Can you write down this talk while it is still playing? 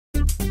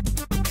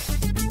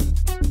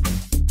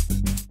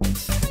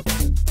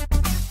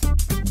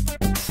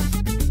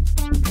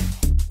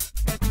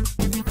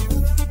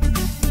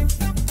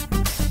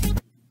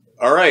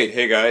Alright,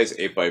 hey guys,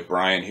 8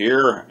 Brian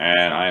here,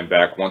 and I am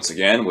back once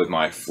again with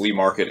my flea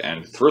market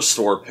and thrift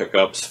store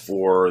pickups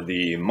for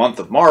the month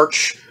of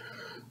March.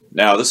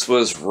 Now, this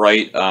was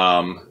right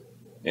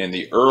in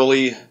the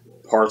early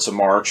parts of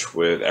March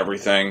with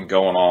everything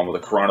going on with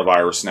the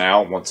coronavirus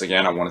now. Once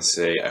again, I want to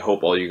say I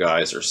hope all you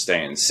guys are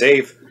staying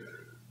safe.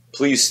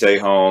 Please stay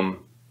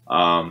home.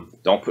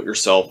 Don't put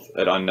yourself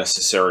at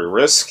unnecessary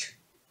risk.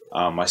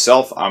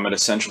 Myself, I'm an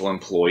essential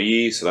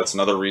employee, so that's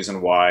another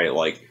reason why,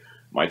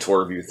 my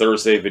Tour Review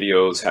Thursday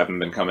videos haven't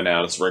been coming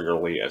out as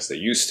regularly as they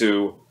used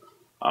to.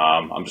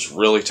 I'm just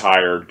really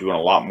tired, doing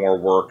a lot more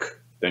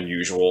work than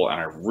usual, and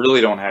I really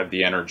don't have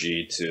the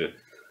energy to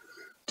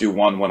do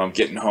one when I'm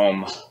getting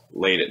home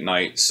late at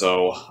night.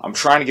 So I'm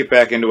trying to get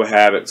back into a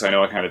habit, because I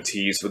know I kind of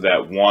teased with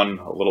that one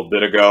a little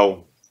bit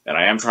ago, and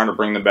I am trying to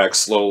bring them back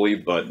slowly,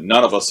 but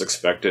none of us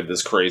expected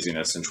this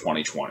craziness in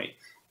 2020.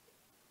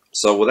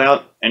 So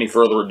without any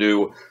further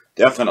ado,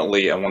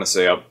 definitely I want to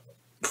say up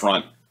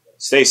front,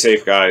 stay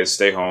safe, guys.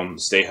 Stay home.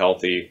 Stay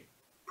healthy.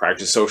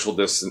 Practice social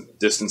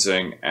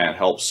distancing and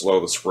help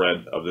slow the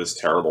spread of this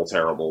terrible,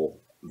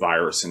 terrible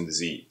virus and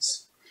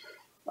disease.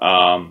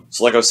 So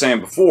like I was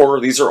saying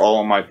before, these are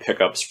all my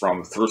pickups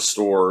from thrift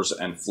stores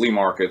and flea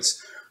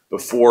markets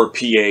before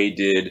PA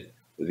did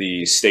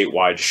the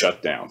statewide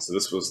shutdown. So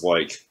this was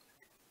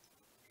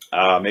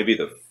maybe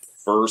the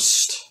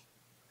first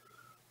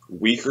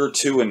week or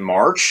two in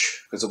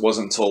March, because it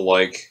wasn't until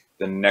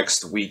the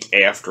next week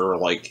after,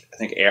 I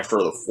think after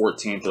the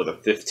 14th or the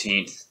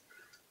 15th,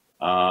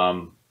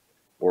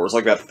 or it was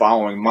that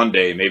following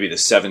Monday, maybe the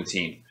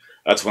 17th,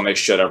 that's when they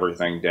shut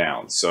everything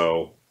down.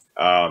 So,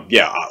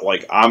 yeah,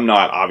 I'm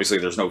not, obviously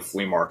there's no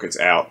flea markets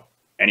out.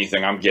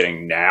 Anything I'm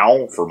getting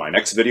now for my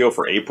next video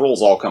for April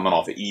is all coming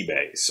off of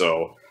eBay.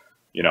 So,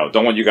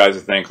 don't want you guys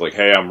to think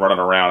hey, I'm running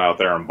around out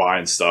there and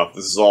buying stuff.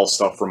 This is all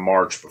stuff from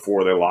March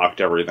before they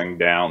locked everything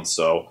down.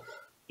 So,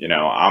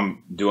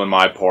 I'm doing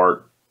my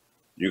part.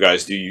 You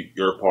guys do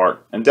your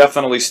part, and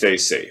definitely stay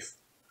safe.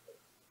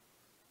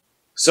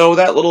 So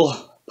that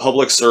little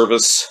public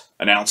service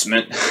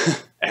announcement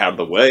out of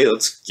the way,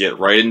 let's get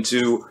right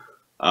into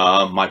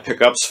my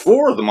pickups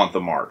for the month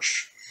of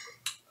March.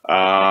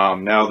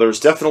 Now, there's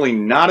definitely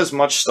not as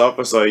much stuff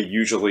as I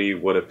usually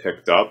would have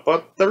picked up,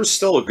 but there's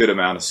still a good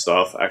amount of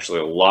stuff.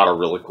 Actually, a lot of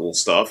really cool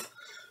stuff.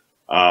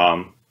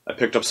 I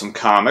picked up some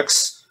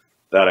comics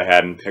that I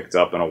hadn't picked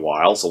up in a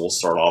while, so we'll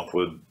start off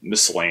with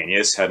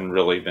miscellaneous. Hadn't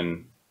really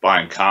been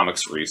buying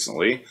comics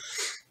recently.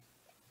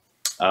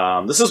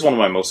 This is one of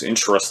my most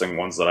interesting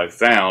ones that I've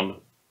found.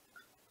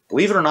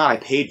 Believe it or not, I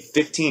paid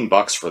 15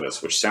 bucks for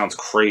this, which sounds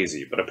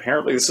crazy, but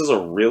apparently this is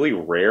a really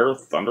rare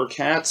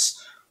Thundercats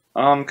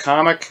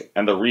comic,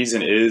 and the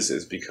reason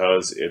is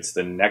because it's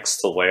the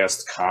next to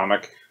last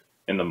comic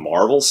in the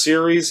Marvel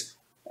series,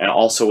 and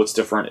also what's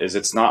different is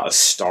it's not a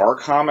Star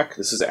comic.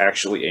 This is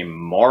actually a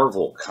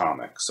Marvel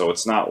comic, so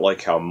it's not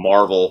like how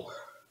Marvel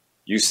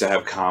used to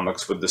have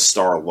comics with the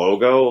Star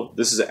logo.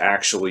 This is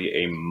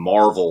actually a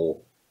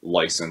Marvel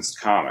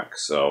licensed comic.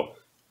 So,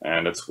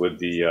 and it's with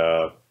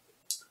the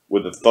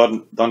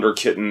Thunder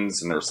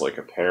Kittens, and there's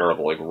a pair of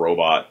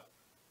robot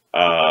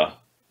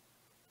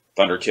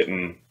Thunder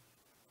Kitten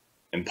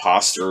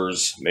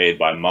imposters made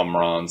by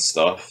Mumra and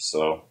stuff.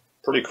 So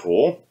pretty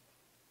cool.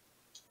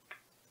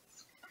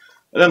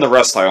 And then the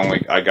rest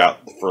I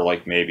got for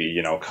maybe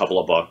a couple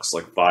of bucks,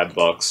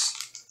 $5.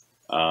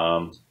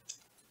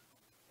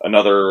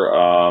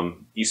 Another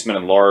Eastman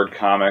and Lard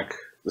comic.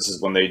 This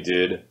is when they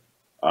did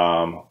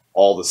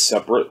all the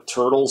separate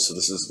turtles. So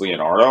this is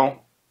Leonardo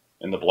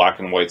in the black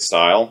and white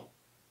style,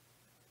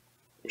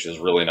 which is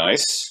really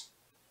nice.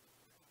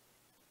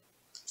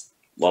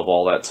 Love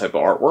all that type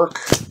of artwork.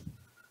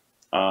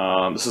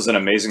 This is an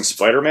Amazing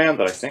Spider-Man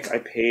that I think I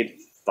paid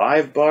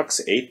 $5,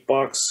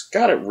 $8.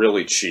 Got it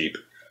really cheap.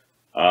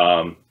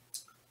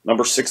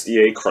 Number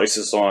 68,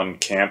 Crisis on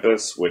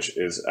Campus, which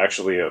is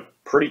actually a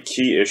pretty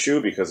key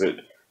issue because it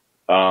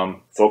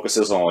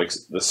focuses on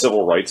the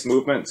civil rights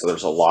movement. So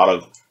there's a lot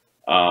of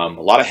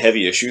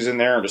heavy issues in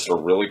there, and just a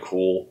really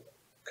cool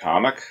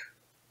comic.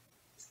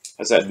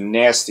 Has that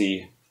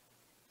nasty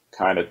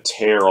kind of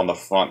tear on the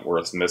front where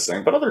it's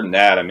missing, but other than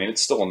that, I mean,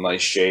 it's still in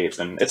nice shape,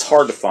 and it's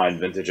hard to find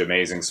vintage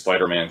Amazing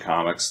Spider-Man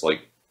comics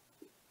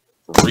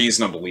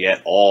reasonably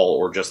at all,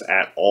 or just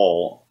at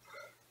all.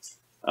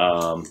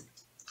 And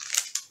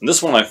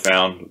this one I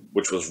found,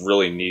 which was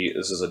really neat.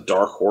 This is a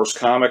Dark Horse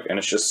comic, and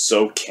it's just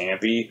so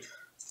campy.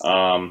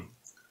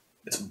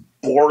 It's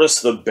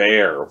Boris the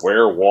Bear,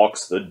 Where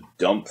Walks the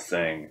Dump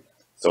Thing.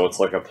 So it's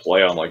a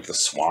play on the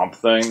Swamp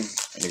Thing,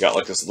 and you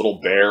got this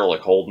little bear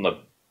holding a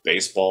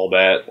baseball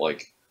bat,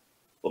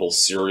 little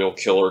serial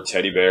killer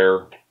teddy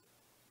bear.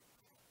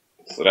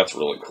 So that's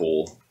really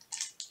cool.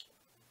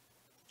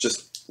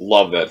 Just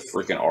love that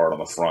freaking art on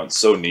the front.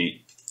 So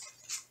neat.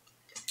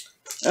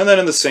 And then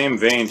in the same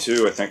vein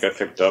too, I think I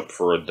picked up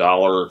for $1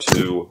 or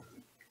 $2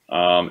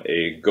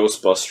 a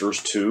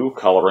Ghostbusters 2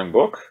 coloring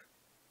book.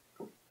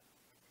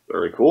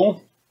 Very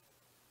cool.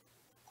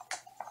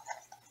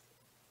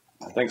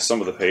 I think some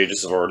of the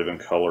pages have already been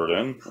colored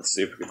in. Let's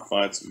see if we can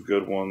find some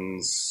good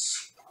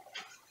ones.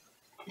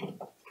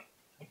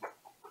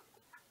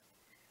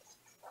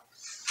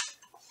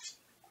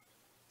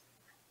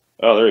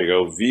 Oh, there you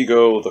go.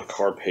 Vigo the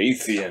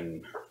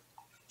Carpathian.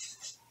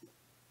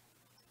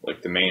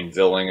 Like the main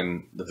villain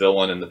and the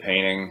villain in the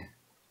painting.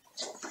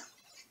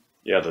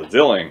 Yeah, the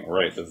villain,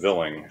 right, the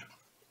villain.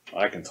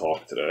 I can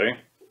talk today.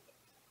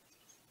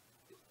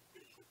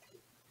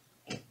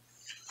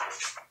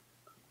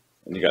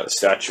 And you got the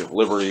Statue of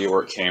Liberty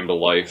where it came to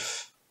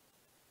life.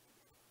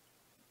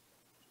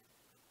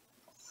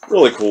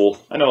 Really cool.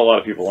 I know a lot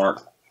of people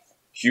aren't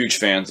huge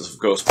fans of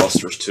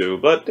Ghostbusters 2,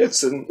 but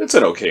it's an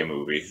okay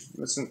movie.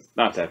 It's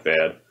not that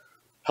bad.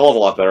 Hell of a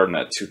lot better than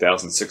that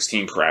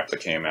 2016 crap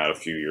that came out a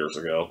few years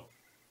ago.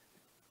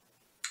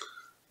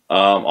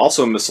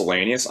 Also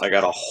miscellaneous, I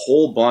got a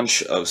whole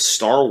bunch of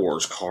Star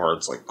Wars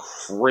cards, like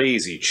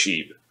crazy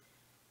cheap.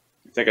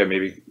 I think I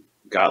maybe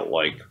got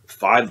like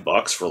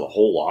 $5 for the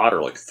whole lot,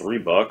 or like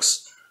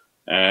 $3,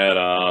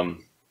 and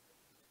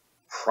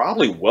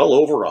probably well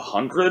over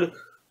 100.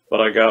 But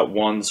I got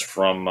ones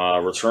from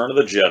Return of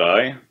the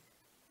Jedi, and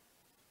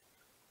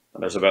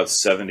there's about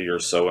 70 or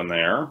so in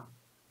there.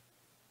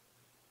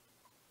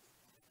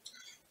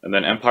 And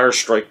then Empire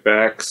Strikes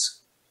Back.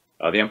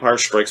 The Empire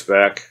Strikes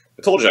Back.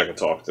 I told you I could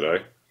talk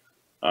today.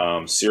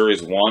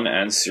 Series 1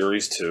 and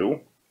Series 2.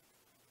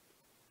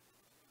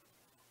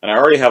 And I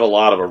already have a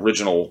lot of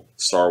original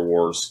Star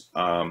Wars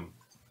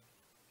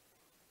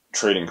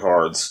trading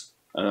cards.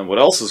 And then what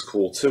else is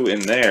cool, too,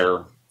 in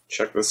there,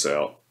 check this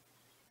out.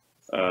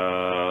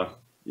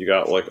 You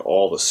got, like,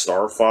 all the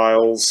Star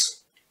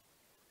Files.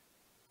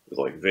 With,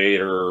 like,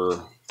 Vader,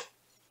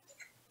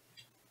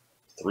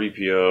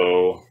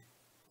 3PO,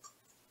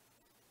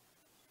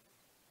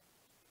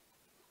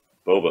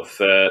 Boba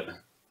Fett,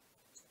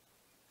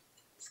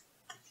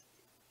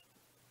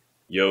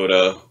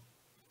 Yoda.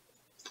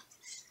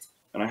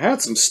 And I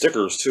had some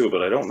stickers too,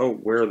 but I don't know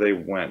where they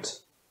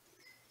went.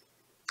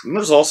 And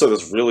there's also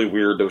this really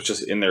weird that was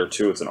just in there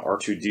too. It's an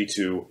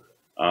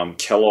R2-D2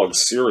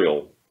 Kellogg's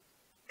cereal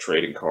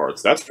trading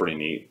cards. That's pretty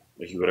neat.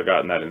 Like you would have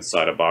gotten that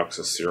inside a box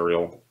of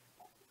cereal.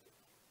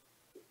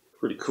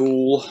 Pretty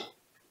cool.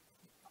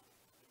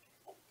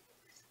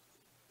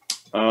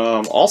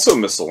 Also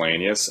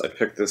miscellaneous. I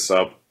picked this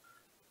up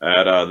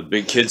at the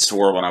big kid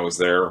store when I was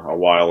there a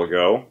while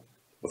ago,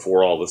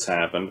 before all this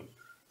happened.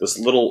 This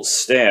little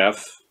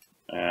staff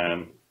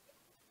and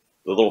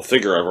the little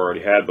figure I've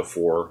already had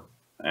before,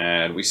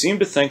 and we seem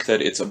to think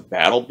that it's a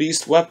Battle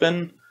Beast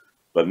weapon,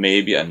 but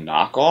maybe a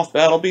knockoff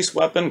Battle Beast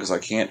weapon, because I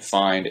can't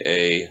find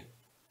a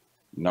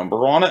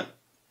number on it.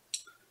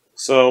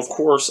 So, of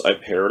course, I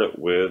paired it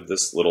with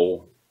this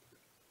little,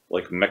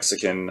 like,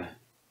 Mexican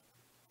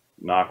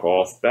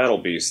knockoff Battle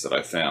Beast that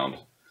I found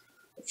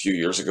a few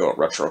years ago at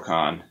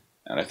RetroCon,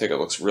 and I think it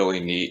looks really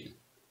neat.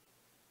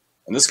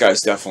 And this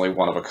guy's definitely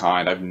one of a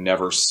kind. I've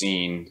never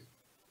seen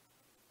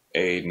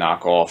a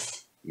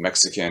knockoff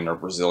Mexican or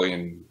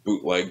Brazilian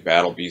bootleg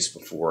Battle Beast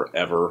before,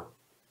 ever.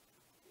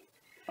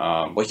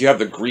 Like, you have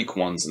the Greek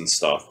ones and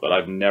stuff, but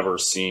I've never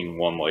seen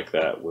one like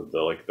that with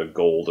the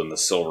gold and the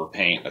silver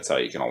paint. That's how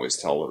you can always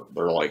tell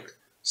they're like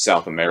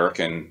South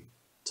American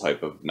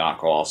type of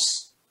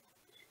knockoffs.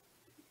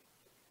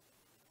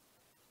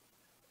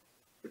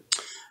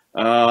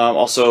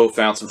 Also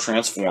found some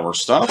Transformer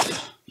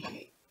stuff.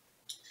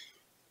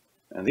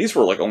 And these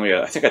were like only,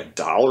 I think,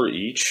 $1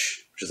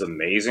 each, which is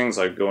amazing.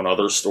 So I go in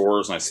other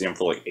stores and I see them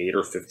for like $8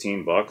 or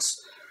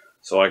 $15.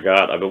 So I've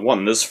been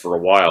wanting this for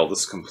a while.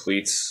 This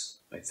completes,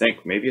 I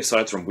think, maybe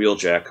aside from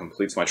Wheeljack,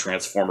 completes my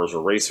Transformers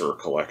Eraser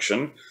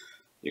collection.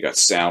 You got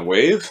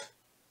Soundwave,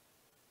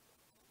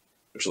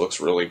 which looks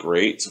really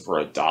great. So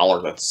for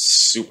 $1, that's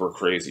super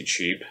crazy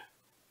cheap.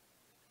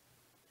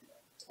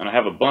 And I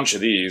have a bunch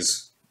of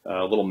these.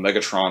 Little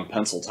Megatron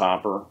pencil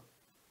topper.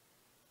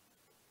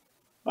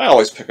 I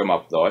always pick them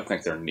up, though. I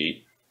think they're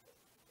neat.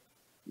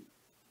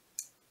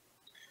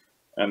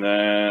 And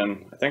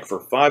then, I think for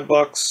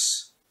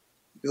 $5,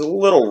 he's a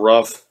little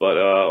rough, but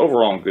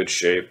overall in good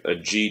shape, a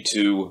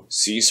G2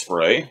 Sea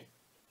Spray.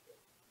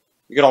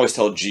 You can always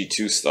tell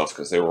G2 stuff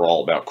because they were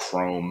all about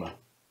chrome,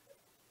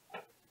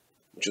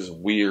 which is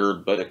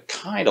weird, but it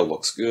kind of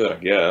looks good, I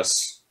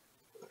guess.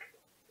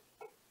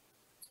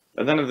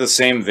 And then in the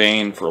same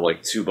vein, for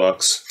like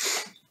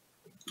 $2,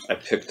 I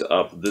picked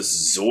up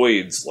this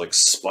Zoids, like,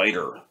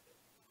 spider.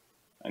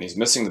 And he's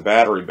missing the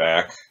battery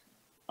back.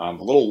 The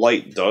little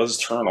light does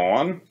turn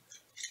on.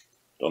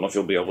 Don't know if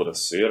you'll be able to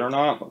see it or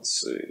not.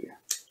 Let's see.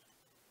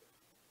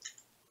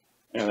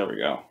 Yeah, there we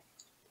go.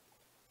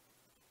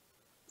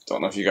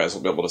 Don't know if you guys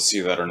will be able to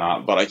see that or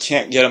not, but I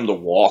can't get him to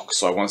walk,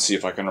 so I want to see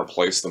if I can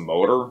replace the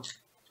motor.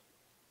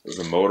 Because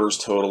the motor's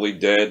totally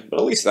dead, but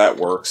at least that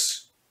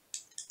works.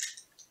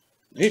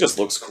 He just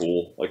looks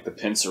cool. Like, the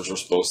pincers are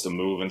supposed to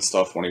move and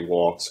stuff when he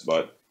walks,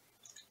 but,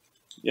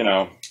 you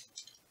know,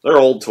 they're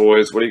old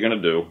toys. What are you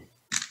going to do?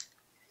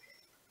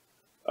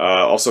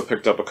 Also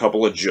picked up a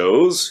couple of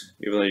Joes,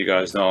 even though you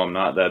guys know I'm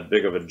not that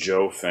big of a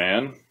Joe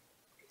fan.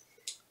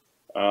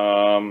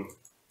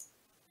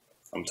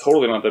 I'm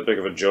totally not that big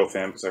of a Joe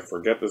fan because I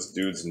forget this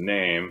dude's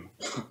name.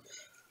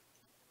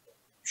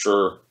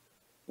 Sure,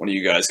 one of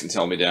you guys can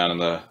tell me down in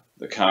the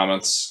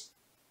comments.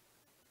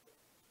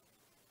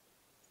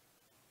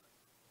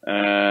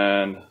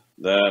 And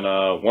then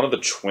one of the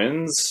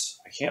twins,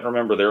 I can't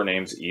remember their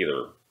names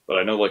either, but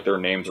I know like their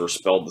names are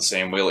spelled the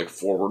same way, like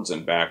forwards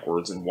and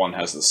backwards, and one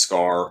has the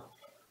scar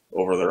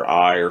over their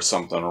eye or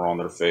something, or on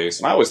their face.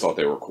 And I always thought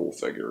they were cool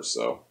figures,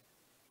 so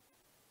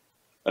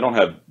I don't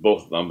have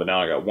both of them, but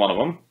now I got one of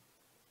them.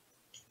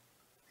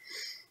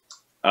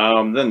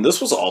 Then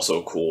this was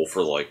also cool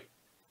for like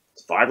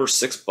 $5 or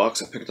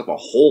 $6. I picked up a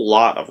whole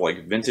lot of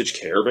like vintage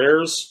Care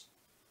Bears.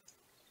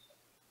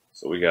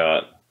 So we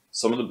got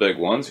some of the big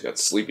ones. We got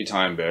Sleepy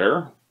Time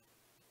Bear.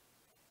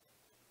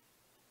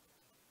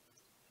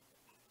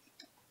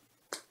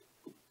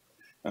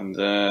 And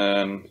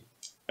then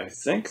I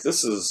think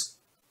this is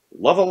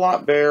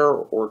Love-A-Lot Bear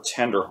or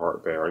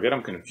Tenderheart Bear. I get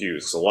them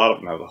confused because a lot of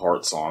them have the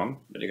hearts on them.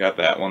 But you got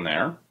that one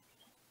there.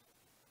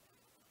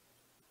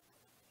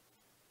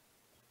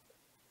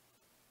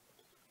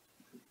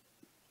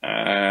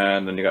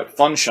 And then you got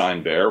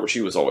Funshine Bear, which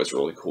he was always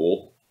really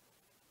cool.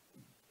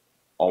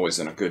 Always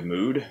in a good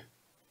mood.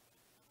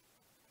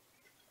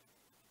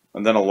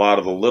 And then a lot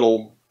of the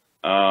little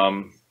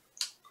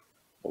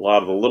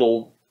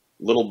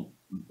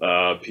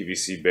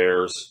PVC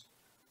bears.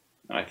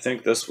 And I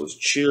think this was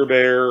Cheer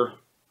Bear.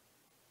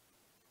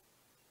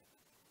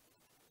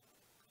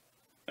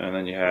 And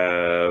then you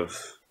have,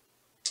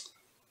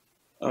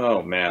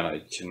 oh man, I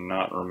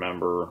cannot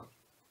remember.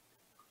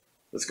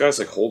 This guy's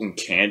like holding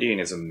candy and he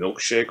has a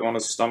milkshake on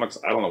his stomach.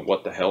 I don't know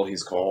what the hell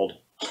he's called.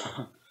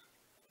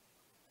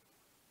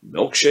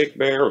 Milkshake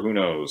Bear? Who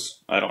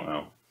knows? I don't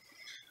know.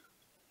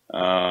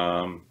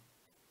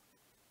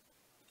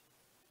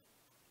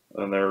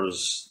 Then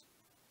there's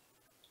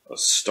a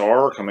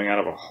star coming out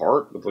of a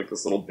heart with like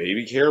this little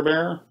baby Care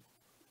Bear.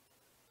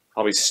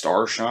 Probably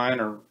Starshine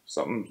or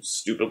something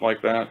stupid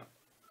like that.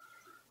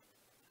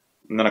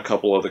 And then a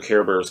couple of the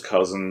Care Bear's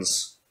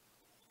cousins.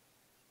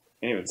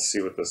 Can't even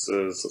see what this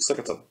is. Looks like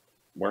it's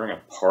wearing a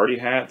party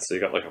hat. So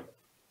you got like a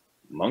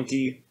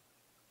monkey.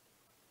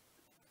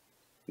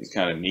 He's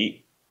kind of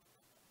neat.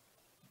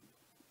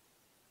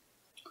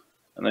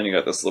 And then you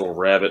got this little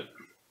rabbit.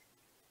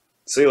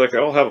 See, like they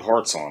all have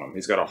hearts on him.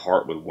 He's got a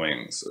heart with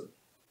wings. So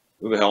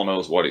who the hell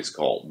knows what he's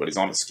called, but he's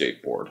on a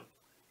skateboard.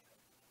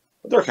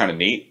 But they're kind of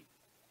neat.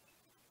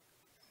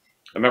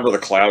 I remember the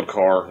cloud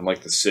car in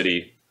like the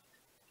city.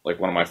 Like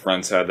one of my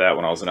friends had that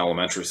when I was in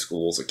elementary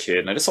school as a kid.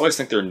 And I just always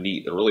think they're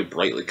neat. They're really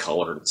brightly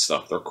colored and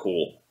stuff. They're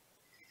cool.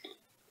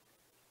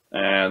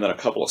 And then a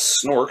couple of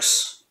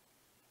Snorks.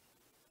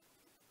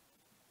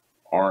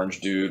 Orange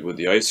dude with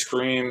the ice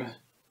cream.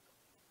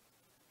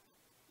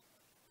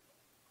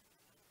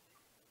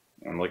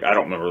 And like, I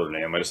don't remember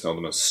their name. I just know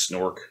them as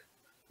Snork.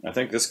 I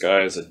think this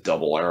guy is a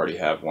double. I already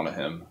have one of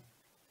him.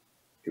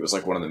 He was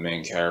like one of the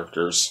main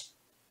characters.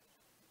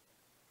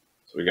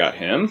 So we got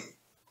him.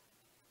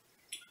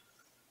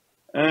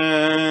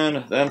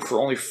 And then for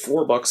only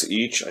 $4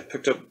 each, I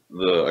picked up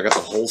I got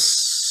the whole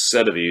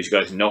set of these. You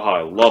guys know how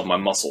I love my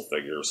muscle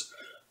figures.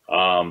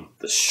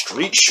 The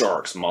Street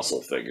Sharks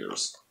muscle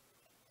figures.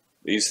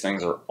 These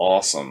things are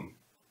awesome.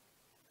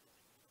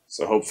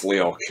 So hopefully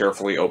I'll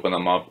carefully open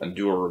them up and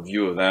do a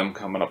review of them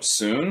coming up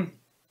soon.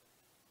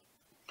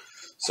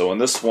 So in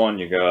this one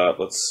you got,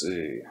 let's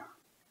see.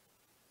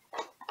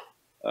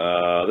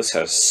 This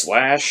has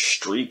Slash,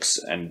 Streaks,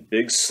 and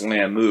Big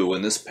Slamoo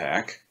in this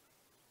pack.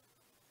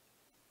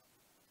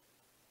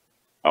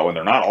 Oh, and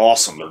they're not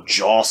awesome, they're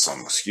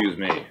jawsome, excuse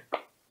me.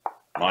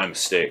 My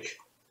mistake.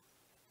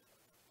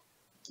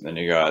 And then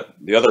you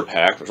got the other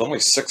pack, there's only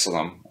 6 of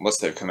them, unless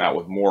they've come out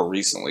with more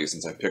recently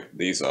since I picked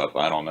these up,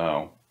 I don't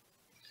know.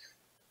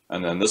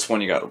 And then this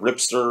one you got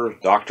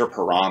Ripster, Dr.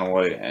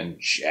 Paranoid, and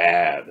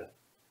Jad.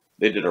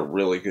 They did a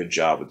really good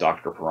job with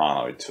Dr.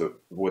 Paranoid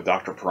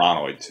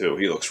too.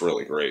 He looks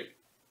really great.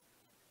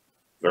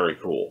 Very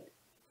cool.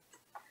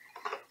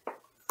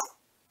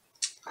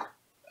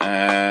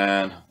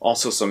 And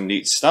also some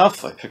neat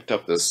stuff. I picked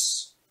up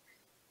this,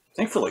 I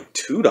think for like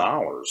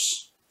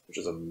 $2, which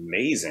is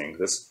amazing.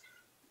 This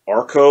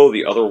Arco,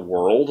 the Other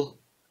World,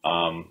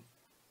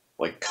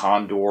 like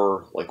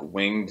Condor, like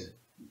winged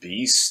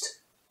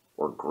beast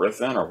or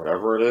griffin or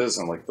whatever it is.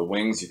 And like the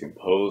wings, you can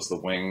pose the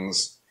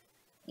wings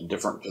in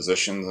different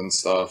positions and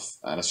stuff.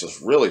 And it's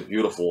just really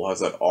beautiful. It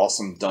has that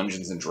awesome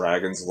Dungeons and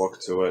Dragons look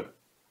to it.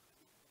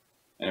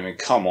 And I mean,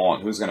 come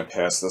on, who's going to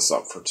pass this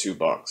up for $2?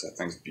 That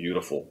thing's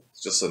beautiful.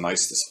 It's just a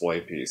nice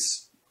display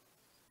piece.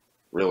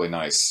 Really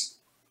nice.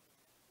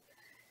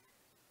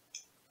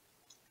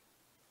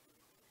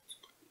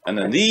 And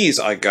then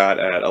these I got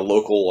at a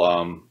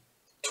local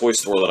toy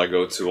store that I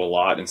go to a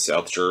lot in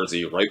South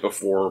Jersey right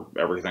before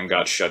everything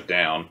got shut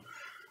down.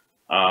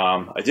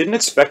 I didn't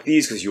expect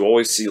these because you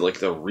always see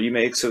like the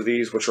remakes of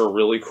these, which are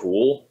really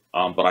cool.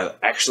 But I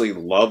actually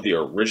love the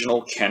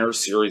original Kenner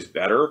series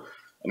better.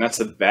 And that's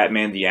the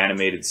Batman the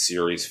Animated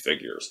Series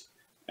figures.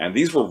 And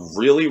these were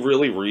really,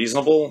 really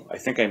reasonable. I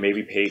think I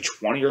maybe paid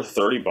 $20 or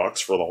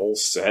 $30 for the whole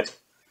set.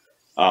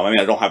 I mean,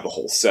 I don't have the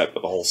whole set,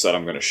 but the whole set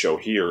I'm going to show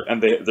here,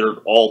 and they're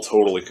all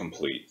totally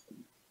complete.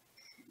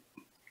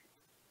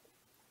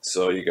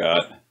 So you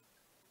got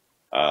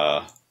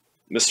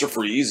Mr.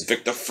 Freeze,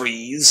 Victor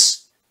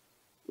Freeze,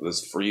 with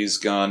his freeze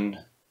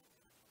gun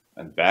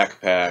and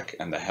backpack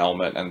and the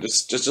helmet, and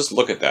just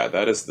look at that.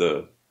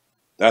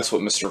 That's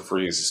what Mr.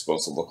 Freeze is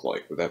supposed to look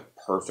like, with that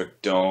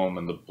perfect dome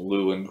and the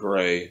blue and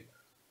gray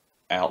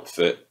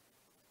outfit.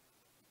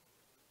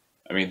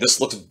 I mean,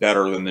 this looks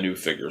better than the new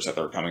figures that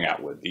they're coming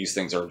out with. These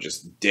things are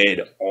just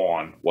dead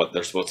on what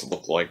they're supposed to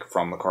look like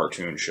from the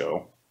cartoon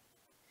show.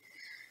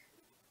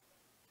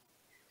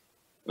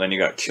 Then you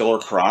got Killer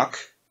Croc.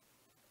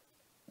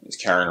 He's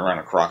carrying around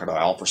a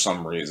crocodile for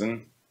some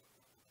reason.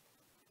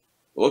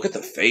 Look at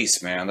the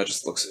face, man. That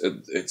just looks...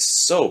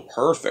 It's so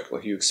perfect.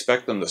 Like, you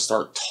expect them to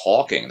start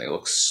talking. They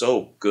look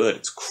so good.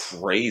 It's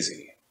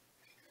crazy.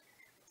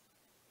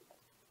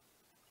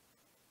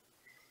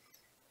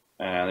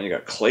 And then you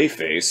got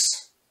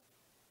Clayface.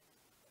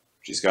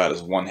 She's got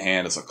his one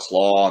hand as a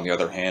claw and the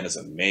other hand as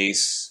a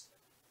mace.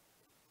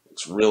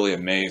 Looks really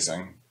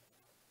amazing.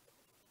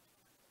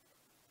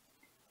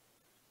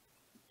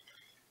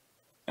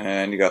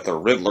 And you got the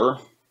Riddler.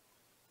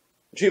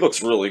 He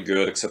looks really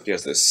good, except he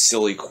has this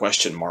silly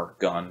question mark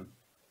gun.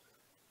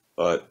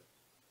 But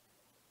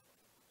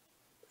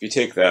if you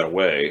take that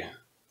away,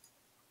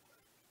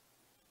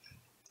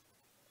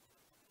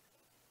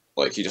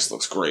 like, he just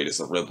looks great as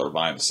the Riddler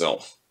by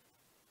himself.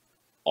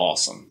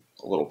 Awesome.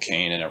 A little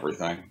cane and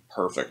everything.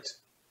 Perfect.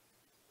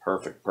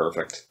 Perfect,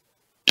 perfect.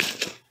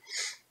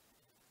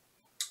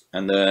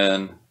 And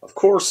then, of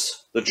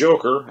course, the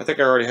Joker. I think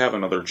I already have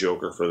another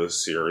Joker for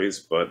this series,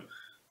 but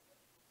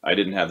I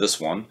didn't have this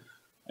one.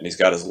 And he's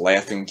got his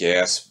laughing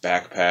gas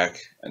backpack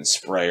and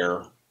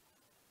sprayer.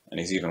 And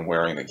he's even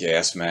wearing the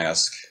gas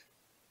mask.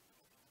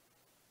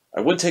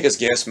 I would take his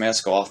gas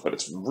mask off, but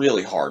it's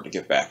really hard to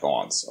get back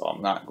on, so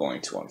I'm not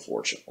going to,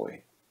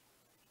 unfortunately.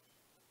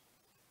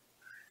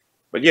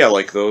 But yeah,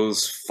 like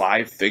those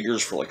 5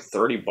 figures for like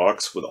 30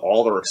 bucks with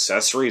all their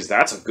accessories,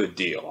 that's a good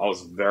deal. I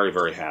was very,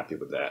 very happy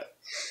with that.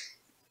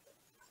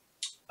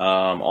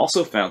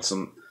 Also found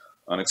some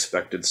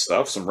unexpected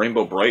stuff, some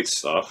Rainbow Bright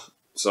stuff.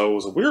 So it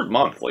was a weird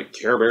month, like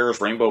Care Bears,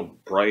 Rainbow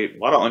Bright, a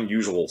lot of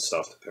unusual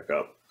stuff to pick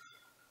up.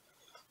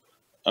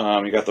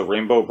 You got the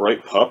Rainbow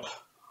Bright Pup,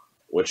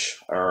 which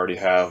I already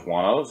have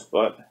one of,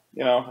 but,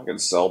 you know, I can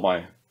sell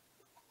my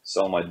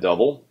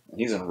double.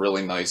 He's in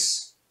really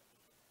nice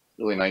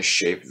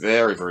shape.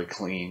 Very, very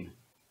clean.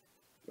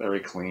 Very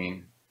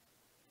clean.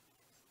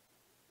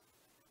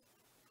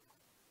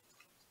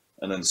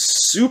 And then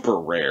super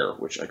rare,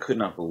 which I could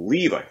not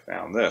believe I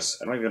found this.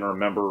 I don't even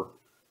remember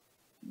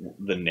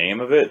the name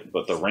of it,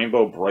 but the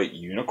Rainbow Bright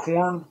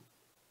Unicorn.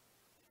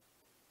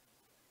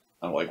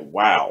 I'm like,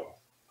 wow.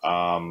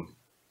 I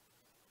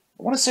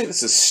want to say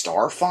this is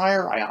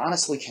Starfire. I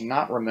honestly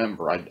cannot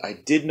remember. I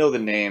did know the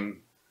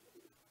name,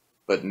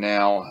 but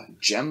now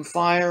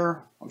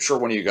Gemfire? I'm sure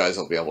one of you guys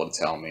will be able to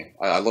tell me.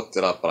 I looked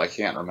it up, but I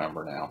can't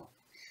remember now.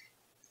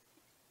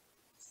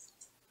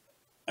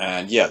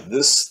 And yeah,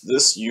 this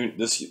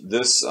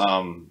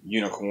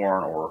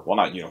unicorn, or, well,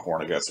 not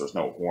unicorn, I guess there's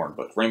no horn,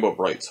 but Rainbow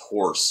Bright's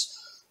horse,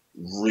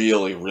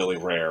 really, really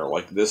rare.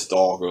 Like, this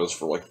doll goes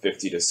for like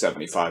 $50 to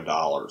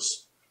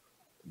 $75.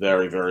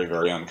 Very, very,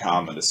 very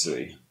uncommon to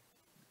see.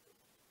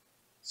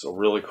 So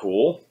really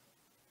cool.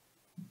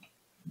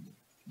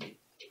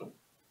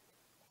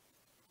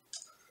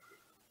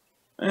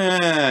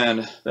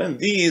 And then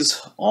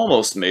these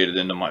almost made it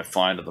into my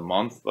find of the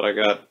month, but I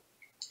got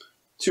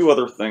 2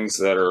 other things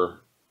that are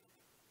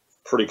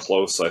pretty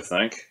close, I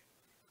think.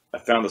 I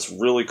found this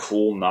really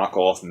cool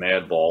knockoff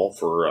Mad Ball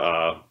for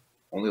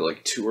only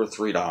like $2 or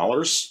 $3.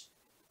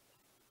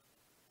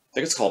 I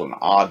think it's called an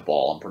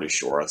Oddball, I'm pretty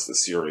sure. That's the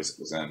series it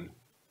was in.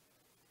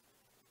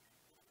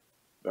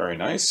 Very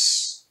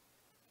nice.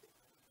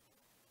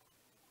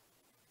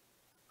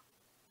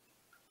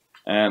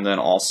 And then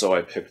also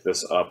I picked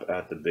this up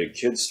at the Big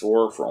Kid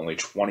store for only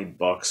 20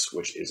 bucks,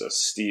 which is a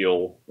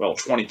steal. Well,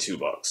 22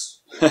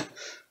 bucks.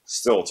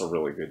 Still, it's a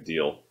really good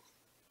deal.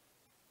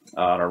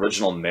 An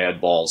original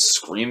Mad Balls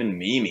Screamin'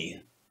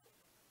 Mimi.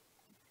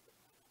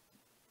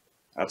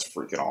 That's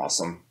freaking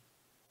awesome.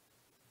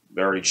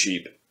 Very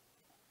cheap.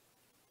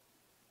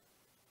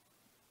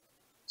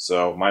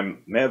 So my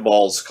Mad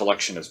Balls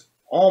collection is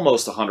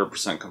almost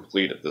 100%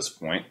 complete at this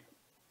point.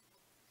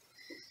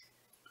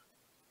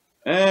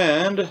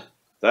 And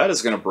that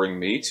is going to bring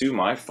me to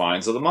my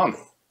finds of the month.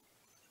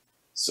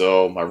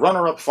 So my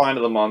runner-up find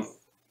of the month,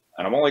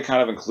 and I'm only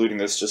kind of including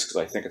this just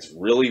because I think it's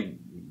really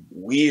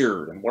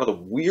weird and one of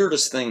the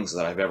weirdest things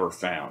that I've ever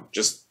found.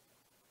 Just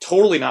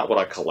totally not what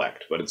I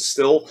collect, but it's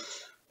still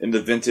in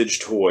the vintage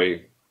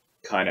toy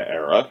kind of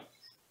era.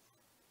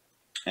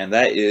 And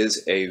that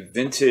is a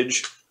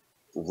vintage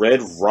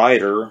Red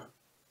Ryder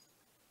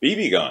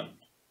BB gun.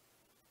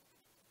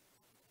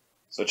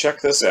 So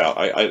check this out.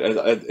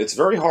 It's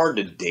very hard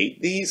to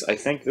date these. I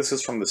think this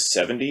is from the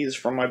 70s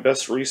from my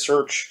best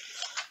research.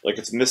 Like,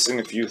 it's missing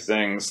a few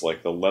things,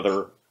 like the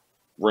leather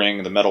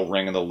ring, the metal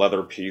ring, and the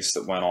leather piece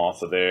that went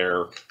off of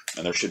there.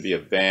 and there should be a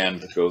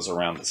band that goes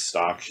around the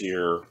stock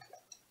here.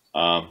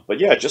 But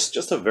yeah,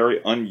 just a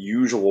very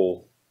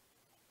unusual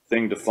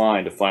thing to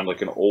find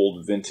like an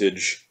old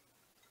vintage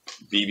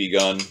BB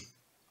gun.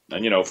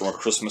 And, you know, from A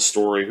Christmas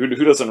Story, who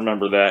doesn't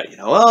remember that? You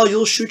know, oh,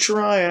 you'll shoot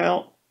your eye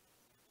out.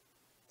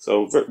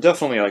 So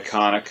definitely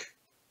iconic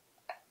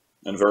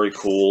and very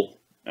cool.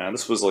 And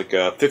this was like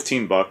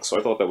 15 bucks, so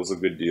I thought that was a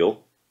good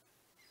deal.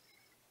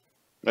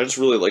 I just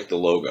really like the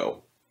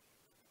logo.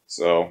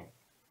 So,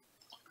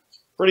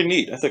 pretty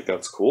neat. I think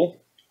that's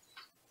cool.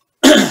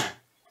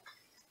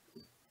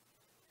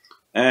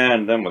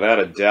 And then, without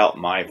a doubt,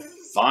 my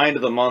find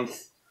of the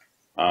month,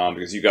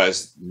 because you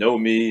guys know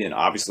me and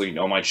obviously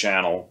know my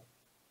channel.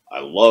 I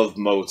love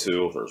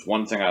Motu. If there's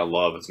one thing I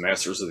love, it's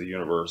Masters of the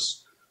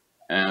Universe.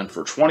 And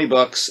for 20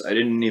 bucks, I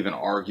didn't even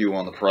argue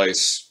on the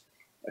price.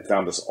 I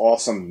found this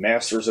awesome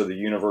Masters of the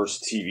Universe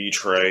TV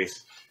tray.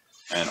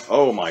 And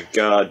oh my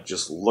god,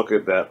 just look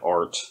at that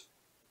art.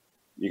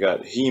 You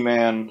got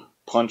He-Man,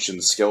 Punch, and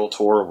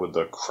Skeletor with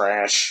the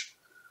Crash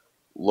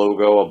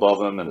logo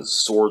above him, and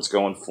his sword's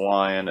going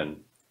flying,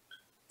 and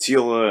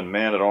Teela and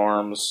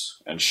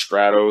Man-at-Arms, and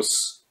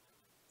Stratos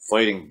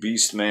fighting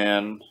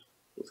Beastman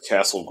with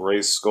Castle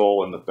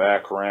Grayskull in the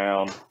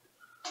background.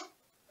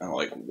 And I'm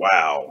like,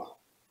 wow,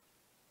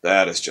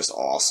 that is just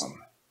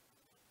awesome.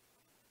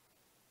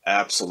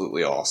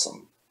 Absolutely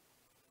awesome.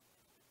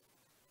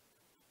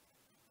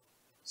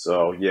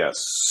 So, yeah,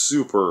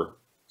 super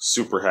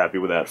happy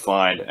with that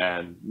find,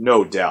 and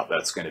no doubt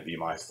that's going to be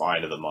my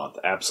find of the month.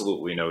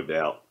 Absolutely no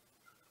doubt.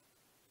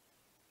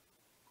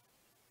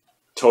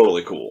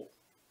 Totally cool.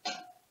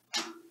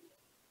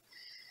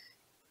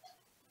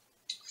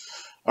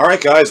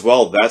 Alright guys,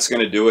 well, that's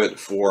going to do it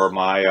for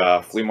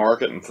my flea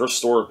market and thrift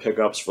store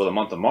pickups for the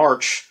month of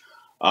March.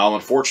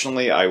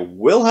 Unfortunately, I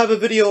will have a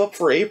video up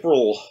for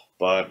April,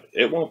 but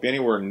it won't be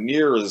anywhere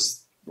near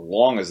as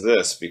long as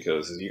this,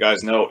 because as you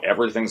guys know,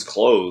 everything's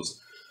closed.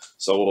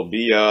 So it'll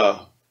be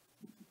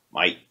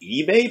my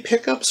eBay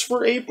pickups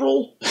for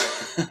April,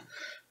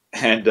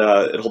 and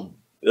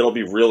it'll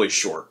be really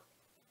short,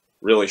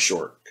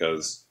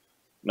 because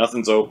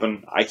nothing's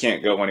open. I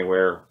can't go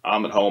anywhere.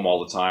 I'm at home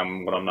all the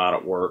time when I'm not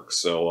at work,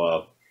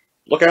 so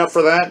look out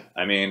for that.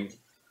 I mean,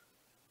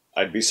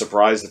 I'd be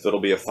surprised if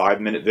it'll be a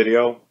 5-minute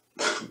video.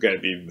 It's going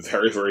to be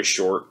very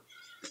short.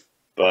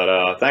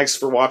 But thanks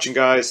for watching,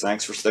 guys.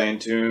 Thanks for staying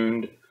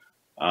tuned.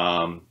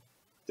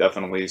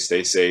 Definitely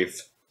stay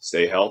safe,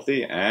 stay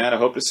healthy, and I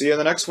hope to see you in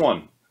the next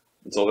one.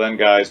 Until then,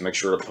 guys, make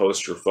sure to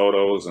post your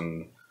photos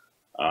and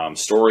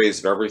stories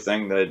of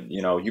everything that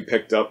you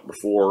picked up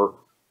before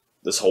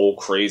this whole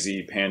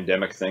crazy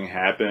pandemic thing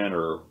happened,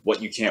 or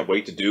what you can't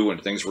wait to do when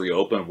things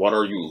reopen. What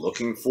are you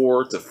looking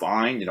for to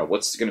find?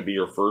 What's going to be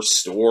your first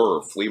store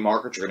or flea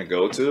market you're going to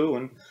go to?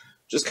 And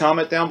just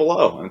comment down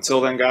below.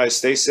 Until then, guys,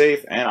 stay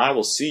safe, and I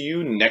will see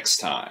you next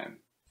time.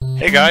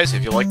 Hey guys,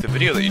 if you liked the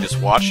video that you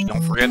just watched,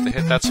 don't forget to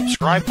hit that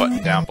subscribe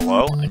button down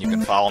below, and you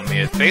can follow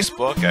me at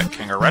Facebook at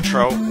King of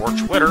Retro or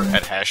Twitter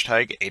at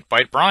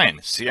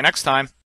 #8ByteBrian. See you next time.